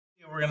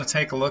We're going to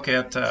take a look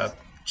at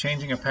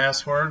changing a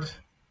password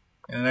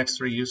in an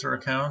X3 user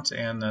account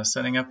and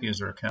setting up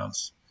user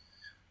accounts.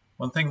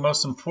 One thing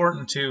most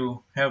important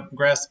to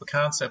grasp the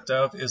concept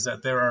of is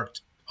that there are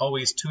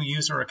always two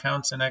user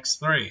accounts in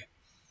X3.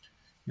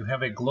 You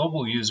have a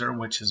global user,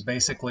 which is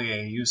basically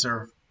a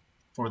user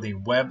for the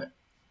web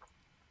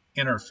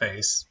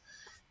interface,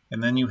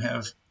 and then you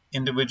have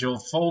individual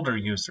folder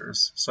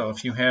users. So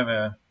if you have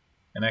an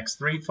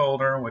X3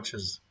 folder, which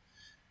is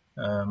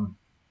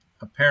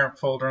a parent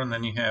folder, and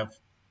then you have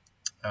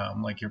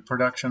like your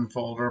production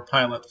folder,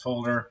 pilot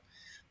folder,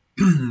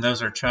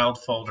 those are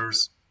child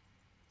folders.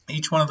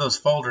 Each one of those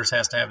folders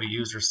has to have a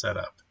user set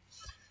up.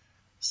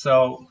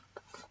 So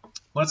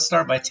let's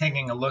start by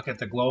taking a look at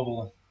the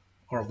global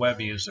or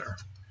web user.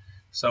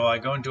 So I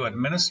go into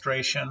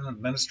administration,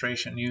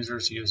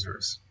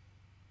 users.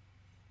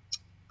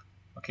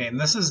 Okay, and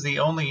this is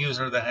the only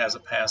user that has a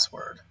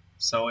password.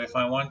 So if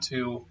I want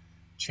to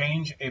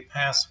change a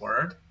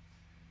password,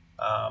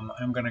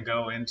 I'm going to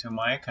go into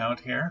my account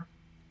here.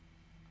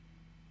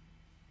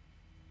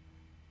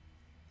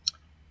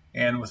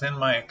 And within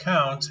my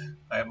account,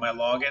 I have my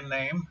login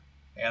name.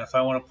 And if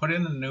I want to put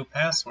in a new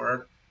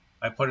password,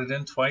 I put it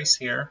in twice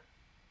here.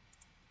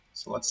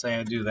 So let's say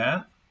I do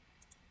that.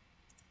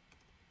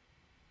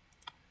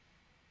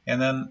 And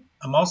then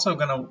I'm also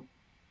going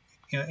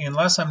to,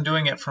 unless I'm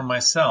doing it for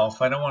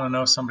myself, I don't want to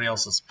know somebody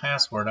else's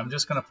password. I'm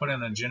just going to put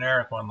in a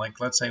generic one, like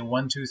let's say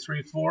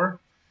 1234.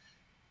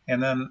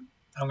 And then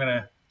I'm going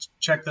to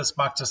check this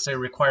box to say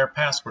require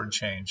password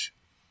change.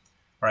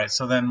 All right,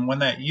 so then when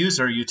that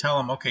user, you tell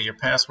them, okay, your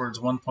password's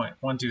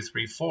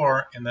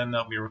 1.1234, and then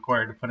they'll be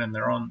required to put in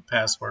their own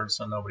password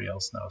so nobody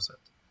else knows it.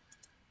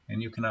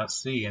 And you cannot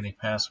see any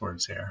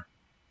passwords here.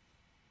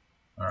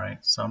 All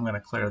right, so I'm going to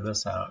clear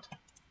this out.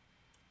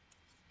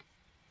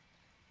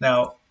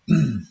 Now,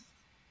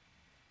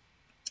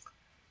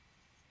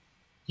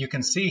 you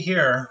can see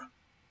here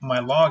my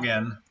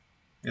login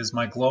is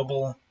my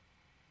global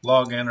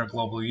login or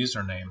global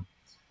username.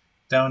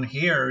 Down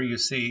here you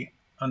see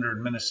under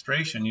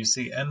administration you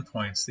see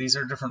endpoints. These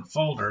are different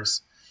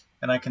folders,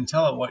 and I can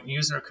tell it what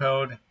user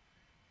code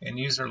and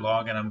user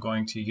login I'm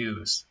going to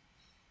use.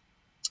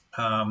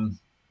 I'm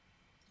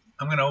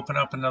going to open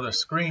up another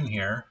screen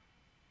here.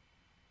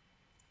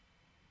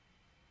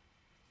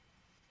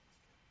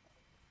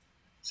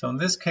 So in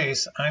this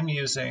case I'm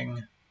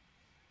using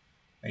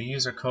a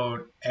user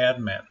code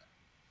admin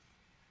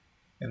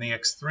in the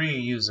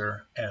X3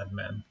 user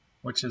admin,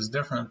 which is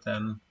different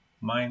than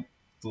my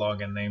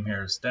login name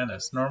here is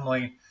Dennis.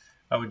 Normally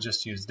I would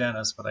just use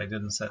Dennis, but I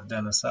didn't set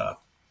Dennis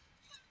up.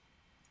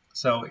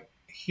 So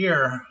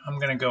here I'm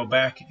going to go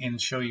back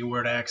and show you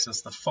where to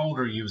access the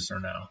folder user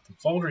now. The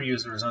folder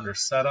user is under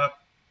Setup,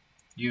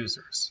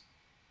 Users.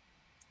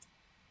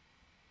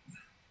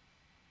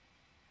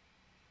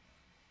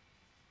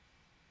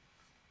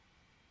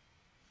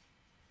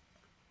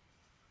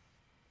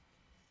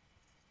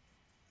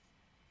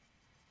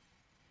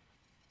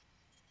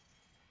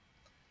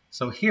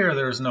 So here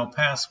there is no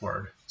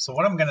password. So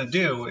what I'm going to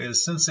do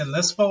is, since in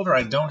this folder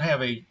I don't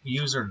have a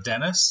user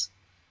Dennis,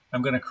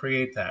 I'm going to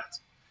create that.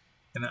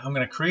 And I'm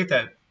going to create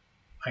that.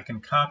 I can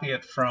copy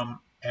it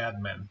from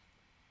admin.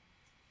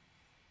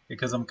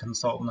 Because I'm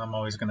consultant, I'm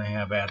always going to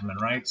have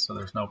admin, right? So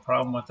there's no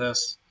problem with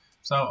this.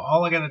 So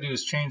all I got to do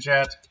is change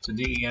that to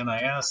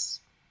DENIS.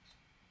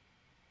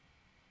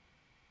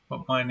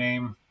 Put my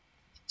name.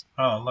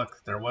 Oh,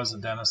 look, there was a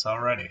Dennis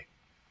already.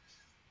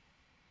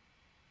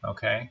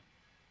 Okay.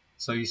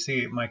 So you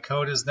see my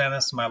code is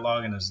Dennis, my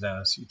login is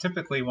Dennis. You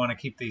typically want to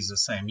keep these the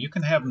same. You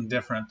can have them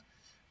different.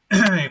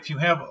 If you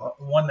have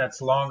one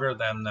that's longer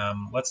than,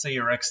 let's say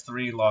your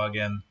X3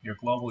 login, your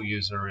global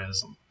user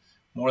is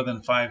more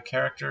than 5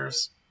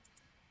 characters,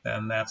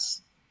 then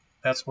that's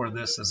where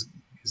this is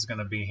going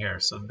to be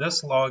here. So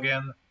this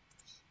login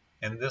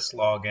and this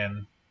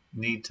login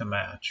need to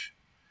match.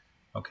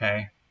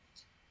 Okay.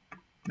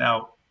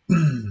 Now,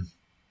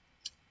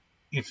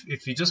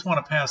 if you just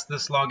want to pass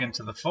this login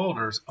to the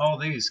folders, all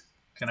these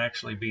can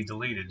actually be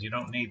deleted. You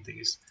don't need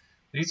these.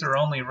 These are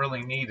only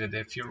really needed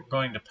if you're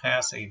going to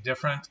pass a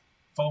different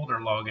folder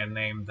login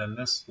name than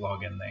this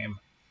login name.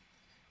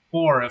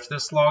 Or if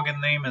this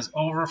login name is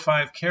over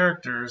 5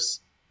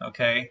 characters,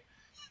 okay,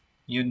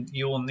 you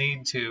will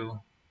need to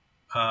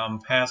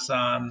pass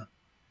on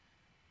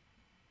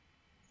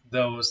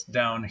those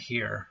down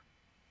here.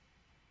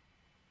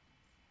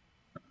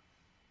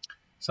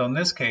 So in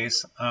this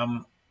case,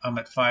 I'm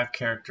at 5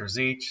 characters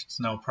each. It's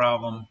no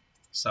problem.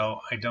 So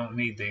I don't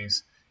need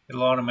these.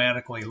 It'll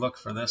automatically look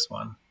for this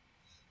one.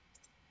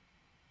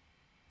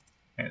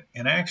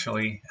 And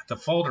actually, at the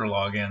folder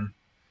login,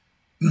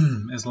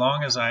 as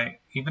long as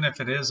even if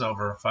it is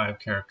over 5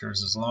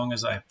 characters, as long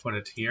as I put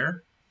it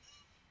here,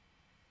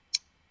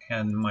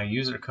 and my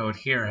user code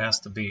here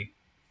has to be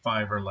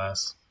 5 or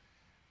less,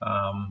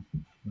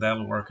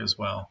 that'll work as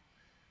well.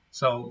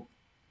 So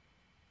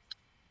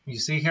you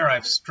see here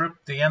I've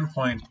stripped the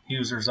endpoint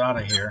users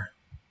out of here.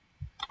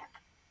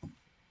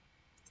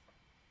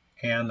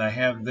 And I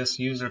have this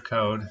user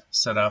code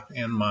set up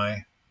in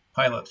my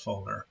pilot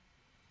folder.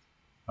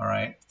 All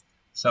right,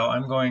 so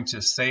I'm going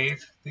to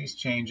save these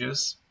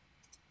changes.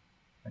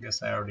 I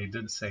guess I already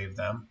did save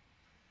them.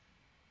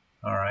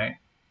 All right.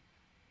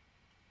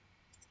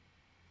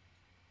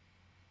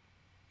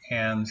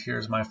 And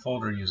here's my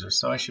folder user.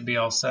 So I should be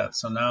all set.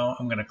 So now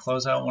I'm going to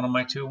close out one of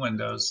my two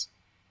windows.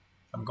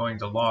 I'm going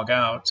to log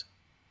out.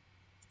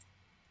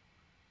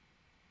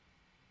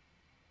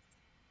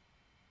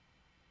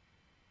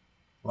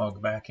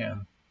 Log back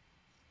in.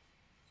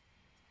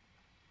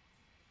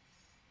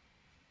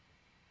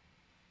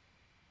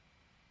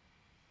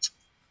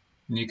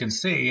 And you can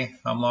see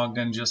I'm logged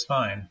in just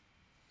fine.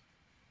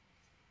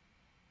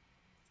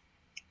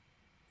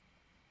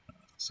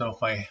 So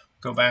if I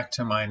go back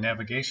to my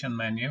navigation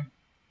menu,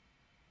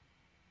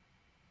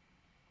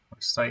 or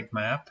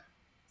sitemap,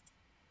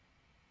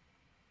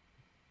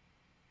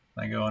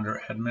 I go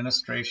under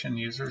administration,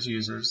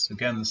 users.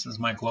 Again, this is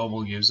my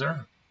global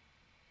user.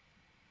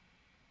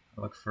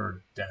 I look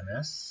for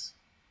Dennis.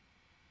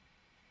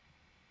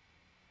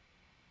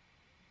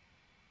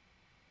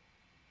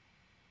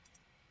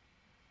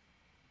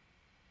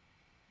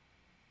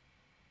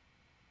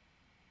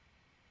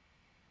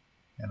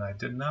 And I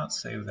did not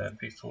save that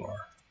before.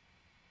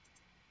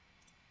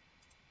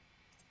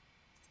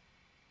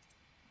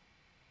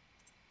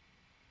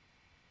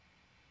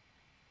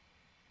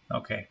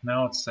 Okay,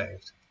 now it's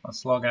saved.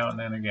 Let's log out and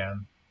in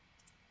again.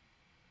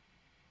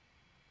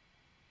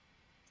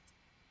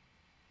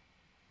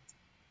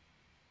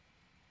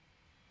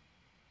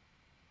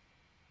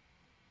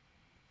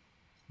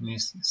 And you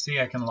see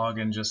I can log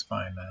in just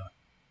fine now.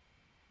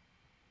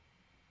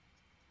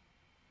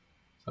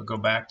 So go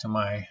back to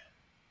my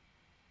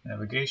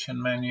navigation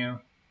menu.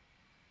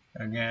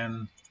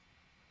 Again,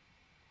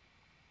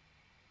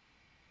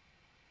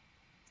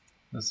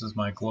 this is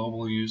my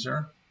global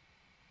user.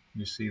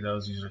 You see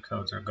those user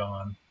codes are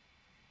gone.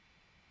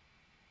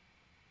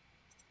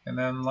 And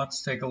then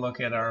let's take a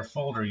look at our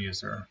folder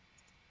user.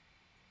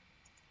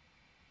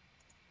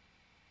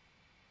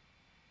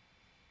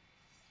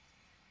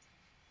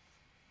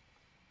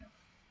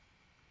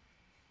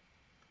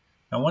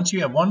 Now once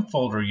you have one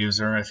folder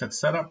user, if it's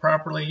set up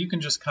properly, you can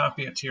just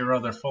copy it to your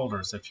other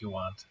folders if you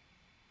want.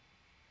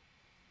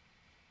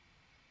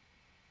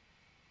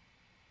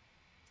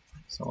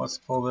 So let's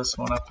pull this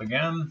one up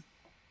again.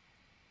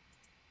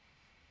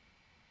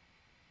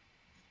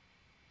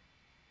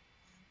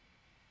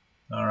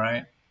 All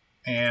right,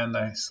 and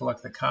I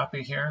select the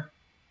copy here,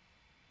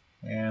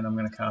 and I'm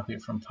going to copy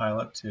it from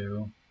pilot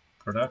to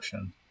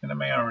production. And it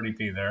may already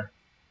be there.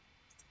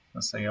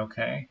 Let's say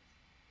OK.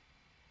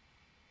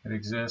 It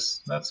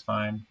exists, that's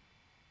fine.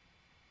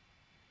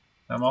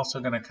 I'm also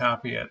going to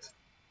copy it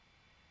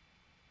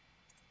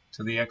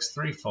to the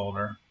X3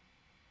 folder.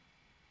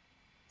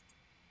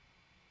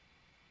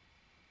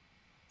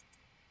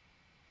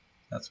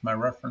 That's my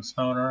reference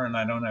owner, and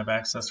I don't have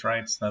access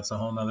rights. That's a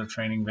whole nother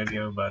training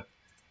video, but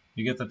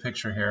you get the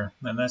picture here.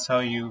 And that's how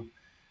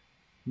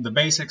the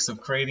basics of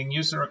creating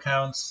user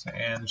accounts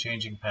and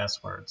changing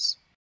passwords.